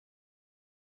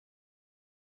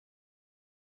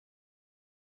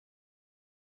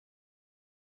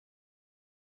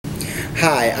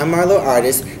Hi, I'm Marlow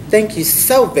Artis. Thank you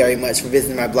so very much for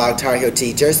visiting my blog, Tar Heel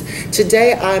Teachers.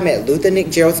 Today I'm at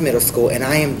Jeralds Middle School and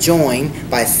I am joined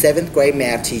by 7th grade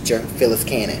math teacher, Phyllis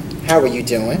Cannon. How are you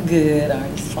doing? Good,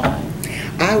 I'm fine.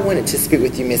 I wanted to speak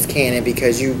with you, Miss Cannon,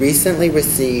 because you recently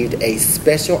received a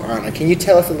special honor. Can you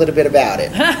tell us a little bit about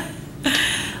it?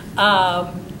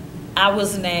 I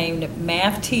was named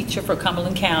math teacher for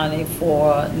Cumberland County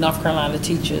for North Carolina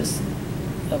Teachers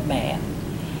of Math.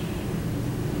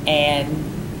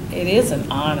 And it is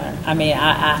an honor. I mean,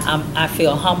 I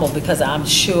feel humble because I'm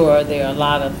sure there are a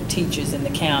lot of teachers in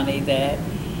the county that,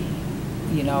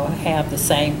 you know, have the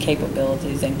same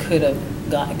capabilities and could have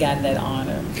gotten that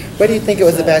honor. What do you think it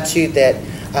was about you that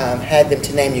had them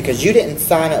to name you? Because you didn't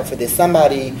sign up for this.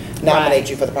 Somebody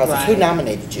nominated you for the process. Who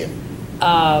nominated you?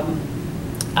 I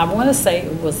want to say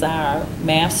it was our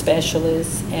math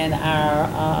specialist and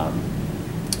our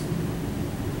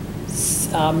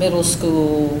middle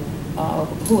school,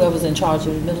 whoever's in charge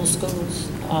of the middle schools.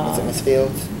 Was it Miss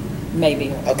Fields?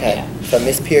 Maybe. Okay, yeah. So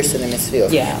Miss Pearson and Miss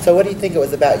Fields. Yeah. So what do you think it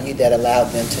was about you that allowed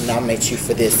them to nominate you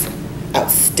for this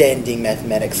Outstanding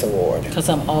Mathematics Award? Because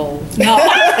I'm old. No.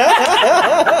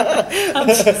 I'm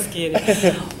just kidding.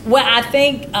 Well, I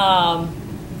think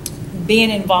being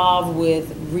involved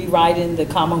with rewriting the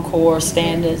Common Core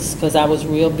standards, because I was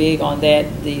real big on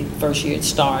that the first year it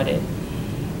started.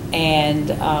 And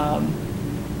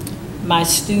my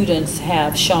students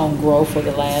have shown growth for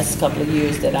the last couple of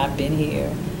years that I've been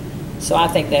here. So I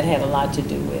think that had a lot to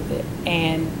do with it.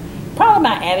 And probably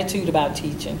my attitude about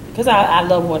teaching, because I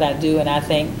love what I do, and I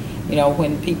think, you know,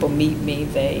 when people meet me,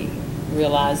 they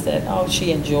realize that, oh,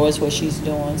 she enjoys what she's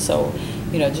doing. So,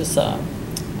 you know, just a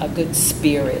good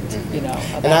spirit, you know.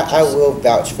 And I will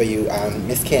vouch for you.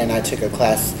 Miss Cannon and I took a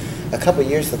class a couple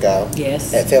years ago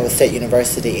at Phyllis State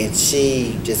University, and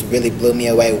she just really blew me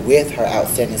away with her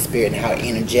outstanding spirit and how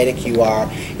energetic you are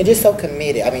and just so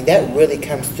committed. I mean, that really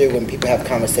comes through when people have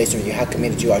conversation with you, how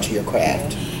committed you are to your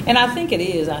craft. And I think it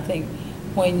is. I think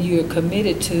when you're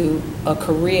committed to a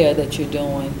career that you're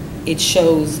doing, it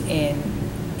shows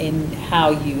in how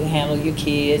you handle your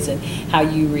kids and how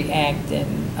you react and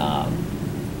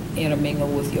intermingle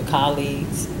with your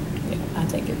colleagues. I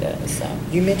think it does. So.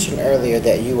 You mentioned earlier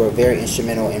that you were very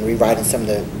instrumental in rewriting some of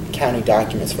the county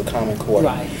documents for Common Core.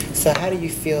 Right. So how do you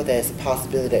feel that it's a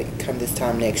possibility that come this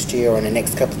time next year or in the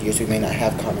next couple of years we may not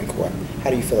have Common Core? How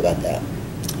do you feel about that?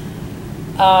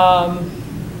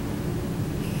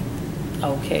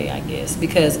 Okay, I guess,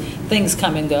 because things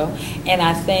come and go. And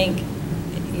I think,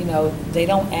 you know, they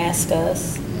don't ask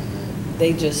us.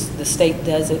 They just, the state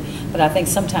does it. But I think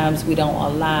sometimes we don't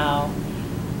allow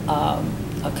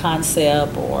a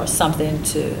concept or something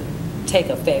to take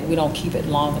effect. We don't keep it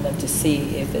long enough to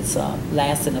see if it's a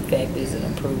lasting effect, is it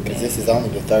improving. Because this is only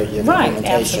the 3rd year of implementation. Right,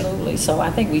 absolutely. So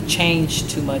I think we changed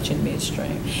too much in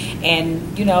midstream.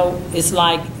 And, you know, it's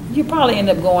like you probably end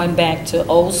up going back to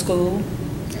old school.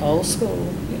 Old school,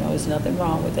 you know, there's nothing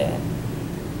wrong with that.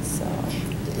 So.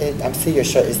 I see your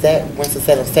shirt. Is that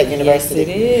Winston-Salem State University? Yes,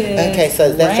 it is. Okay,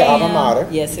 so that's your alma mater.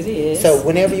 Yes, it is. So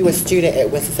whenever you were a student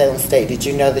at Winston-Salem State, did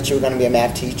you know that you were going to be a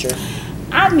math teacher?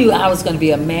 I knew I was going to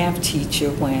be a math teacher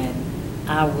when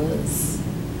I was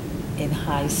in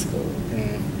high school.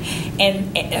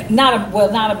 And not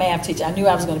a math teacher. I knew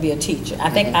I was going to be a teacher. I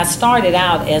think I started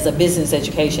out as a business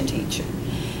education teacher.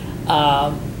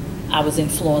 I was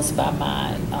influenced by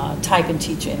my typing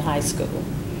teacher in high school.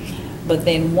 But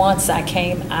then once I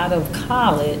came out of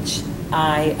college,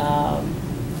 I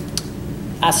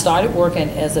started working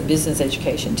as a business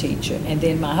education teacher. And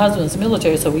then my husband's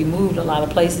military, so we moved a lot of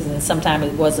places, and sometimes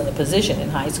it wasn't a position in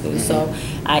high school. So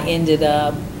I ended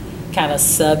up kind of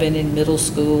subbing in middle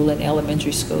school and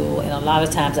elementary school, and a lot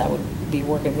of times I would be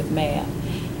working with math.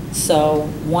 So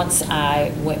once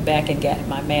I went back and got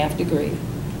my math degree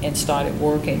and started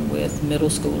working with middle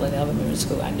school and elementary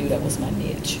school, I knew that was my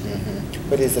niche.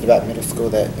 What is it about middle school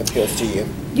that appeals to you?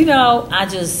 You know,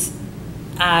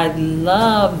 I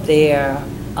love their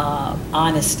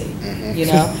honesty. You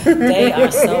know, they are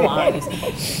so honest.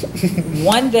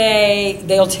 One day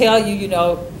they'll tell you, you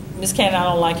know, Miss Cannon, I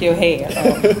don't like your hair.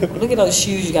 Look at those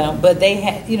shoes you got on. But they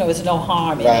have, you know, there's no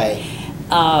harm in it.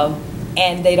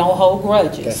 And they don't hold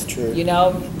grudges. That's true. You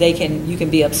know, you can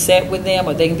be upset with them,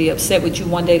 or they can be upset with you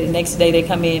one day, the next day they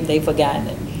come in, they've forgotten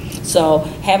it. So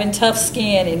having tough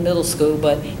skin in middle school,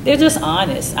 but they're just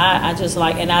honest. I just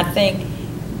like, and I think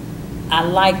I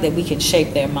like that we can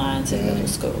shape their minds in middle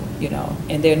school, you know,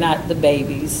 and they're not the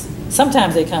babies.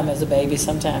 Sometimes they come as a baby,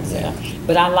 sometimes they are.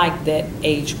 But I like that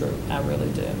age group. I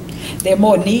really do. They're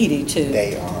more needy too.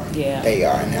 They are. Yeah. They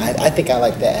are. And I think I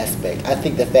like that aspect. I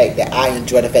think the fact that I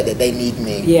enjoy the fact that they need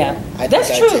me. Yeah.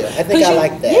 That's true. I think I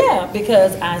like that. Yeah,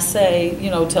 because I say,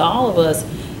 to all of us,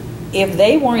 if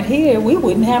they weren't here, we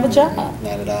wouldn't have a job.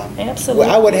 Not at all. Absolutely.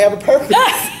 Well, I wouldn't have a purpose.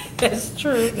 That's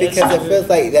true. Because it feels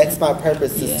like that's my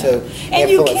purpose is to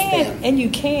influence them. And you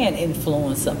can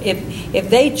influence them. If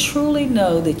they truly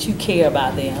know that you care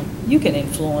about them, you can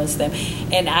influence them.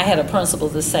 And I had a principal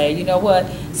to say, you know what,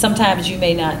 sometimes you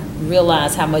may not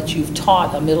realize how much you've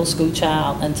taught a middle school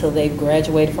child until they've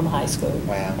graduated from high school.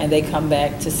 Wow. And they come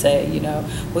back to say,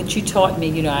 what you taught me,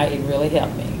 it really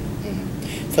helped me.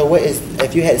 Mm-hmm. So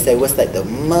if you had to say, what's like the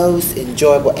most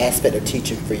enjoyable aspect of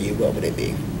teaching for you, what would it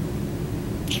be?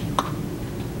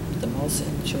 The most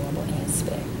enjoyable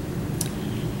aspect.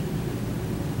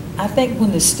 I think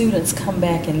when the students come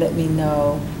back and let me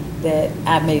know that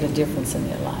I made a difference in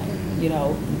their life.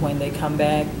 When they come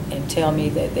back and tell me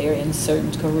that they're in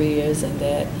certain careers and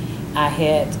that I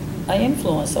had an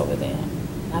influence over them.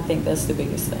 I think that's the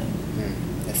biggest thing.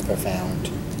 That's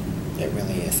profound. It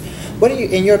really is. What do you,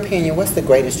 in your opinion, what's the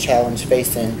greatest challenge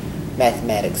facing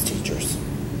mathematics teachers?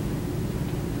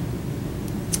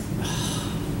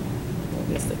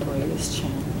 What is the greatest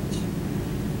challenge?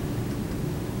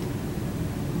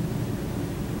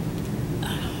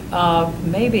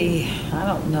 Maybe, I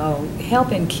don't know,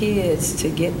 helping kids to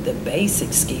get the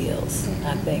basic skills,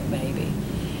 I think maybe.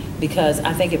 Because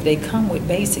I think if they come with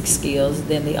basic skills,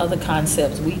 then the other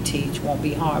concepts we teach won't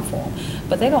be hard for them.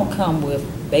 But they don't come with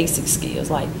basic skills,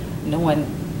 like knowing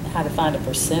how to find a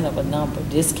percent of a number,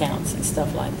 discounts and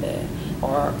stuff like that,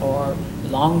 or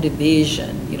long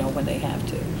division, when they have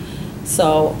to.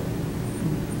 So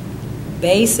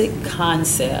basic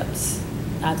concepts,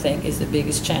 I think, is the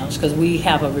biggest challenge, because we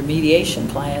have a remediation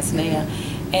class now,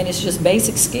 and it's just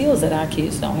basic skills that our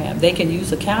kids don't have. They can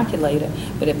use a calculator,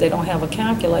 but if they don't have a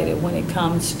calculator, when it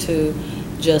comes to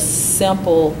just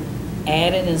simple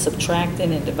adding and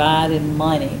subtracting and dividing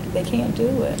money, they can't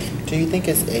do it. Do you think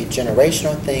it's a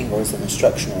generational thing or is it an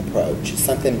instructional approach? Is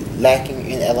something lacking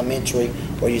in elementary,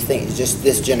 or do you think just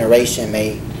this generation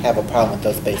may have a problem with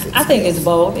those basic skills? I think it's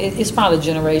both. It's probably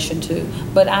generation too.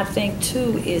 But I think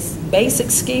too it's basic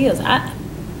skills.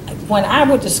 When I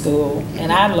went to school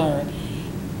and I learned,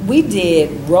 we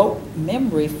did rote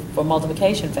memory for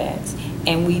multiplication facts.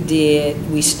 And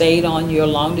we stayed on your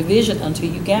long division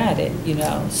until you got it,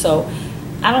 So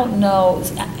I don't know,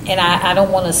 and I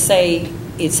don't want to say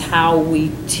it's how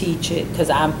we teach it, because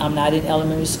I'm not in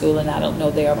elementary school and I don't know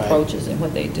their approaches and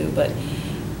what they do, but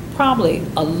probably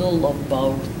a little of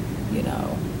both,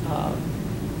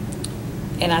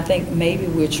 and I think maybe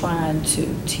we're trying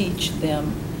to teach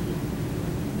them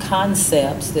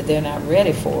concepts that they're not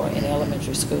ready for in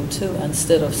elementary school too,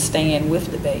 instead of staying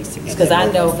with the basics. Because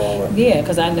I know,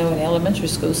 because I know in elementary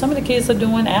school some of the kids are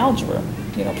doing algebra,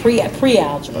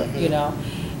 pre-algebra,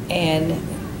 and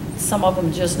some of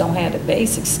them just don't have the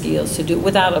basic skills to do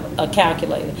without a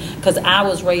calculator. Because I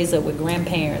was raised up with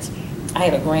grandparents. I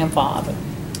had a grandfather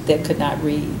that could not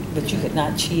read, but you could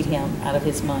not cheat him out of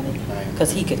his money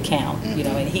because he could count,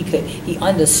 and he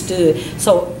understood.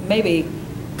 So maybe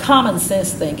common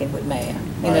sense thinking with math.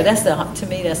 To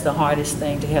me that's the hardest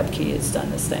thing to help kids to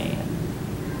understand.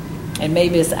 And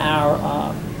maybe it's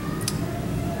our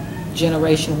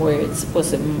generation where it's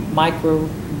micro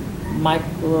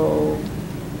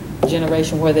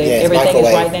generation where everything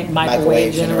is right now,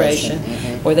 microwave generation.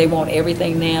 Where they want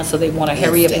everything now, so they want to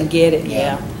hurry up and get it.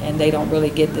 And they don't really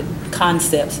get the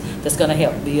concepts that's going to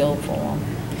help build for them.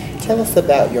 Tell us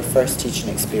about your first teaching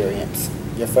experience,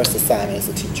 your first assignment as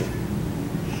a teacher.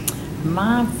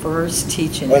 My first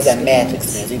teaching experience. Or is that math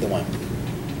experience, either one?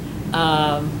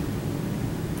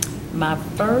 My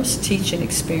first teaching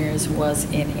experience was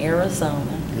in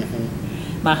Arizona.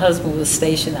 My husband was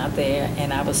stationed out there,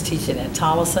 and I was teaching at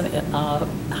Tolleson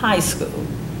High School.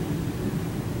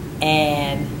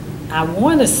 And I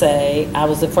want to say I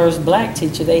was the first black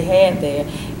teacher they had there,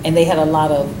 and they had a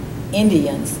lot of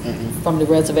Indians from the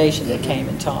reservation that came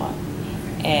and taught.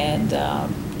 And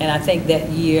I think that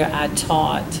year I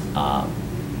taught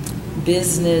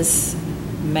business,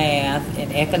 math,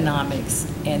 and economics,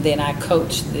 and then I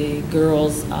coached the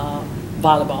girls'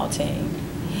 volleyball team.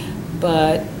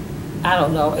 But I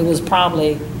don't know, it was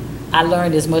probably, I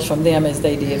learned as much from them as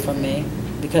they did from me,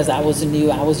 because I was new,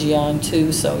 I was young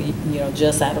too, so,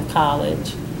 just out of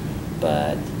college.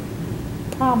 But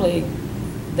probably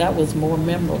that was more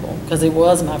memorable, because it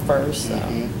was my first.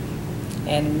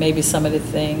 And maybe some of the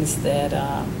things that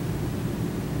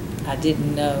I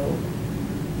didn't know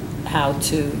how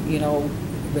to,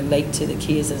 relate to the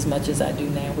kids as much as I do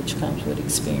now, which comes with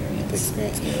experience.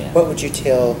 Yeah. What would you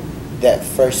tell that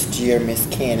first year Miss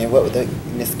Cannon? What would the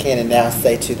Miss Cannon now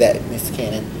say to that Miss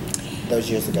Cannon those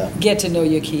years ago? Get to know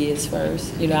your kids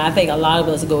first. You know, I think a lot of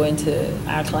us go into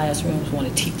our classrooms, want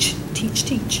to teach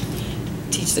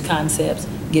the concepts,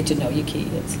 get to know your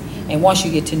kids. And once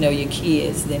you get to know your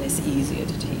kids, then it's easier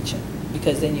to teach them,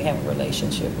 because then you have a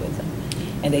relationship with them.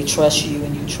 And they trust you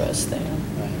and you trust them.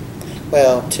 Right.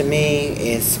 Well, to me,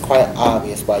 it's quite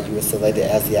obvious why you were selected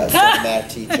as the outstanding math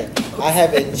teacher. I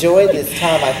have enjoyed this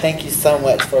time. I thank you so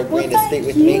much for agreeing to speak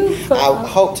with me. I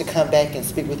hope to come back and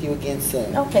speak with you again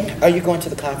soon. Okay. Are you going to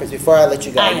the conference? Before I let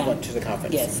you go, are you going to the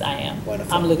conference? Yes, I am.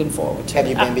 Wonderful. I'm looking forward to it. Have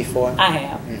you been before? I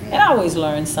have. Mm-hmm. And I always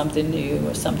learn something new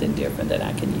or something different that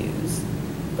I can use.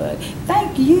 But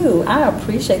thank you. I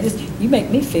appreciate this. You make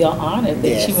me feel honored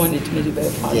that you wanted me to be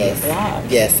a part of your blog.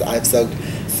 Yes, I'm so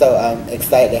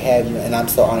excited to have you, and I'm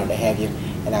so honored to have you.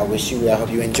 And I wish you well. I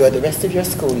hope you enjoy the rest of your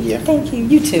school year. Thank you.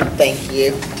 You too. Thank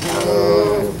you.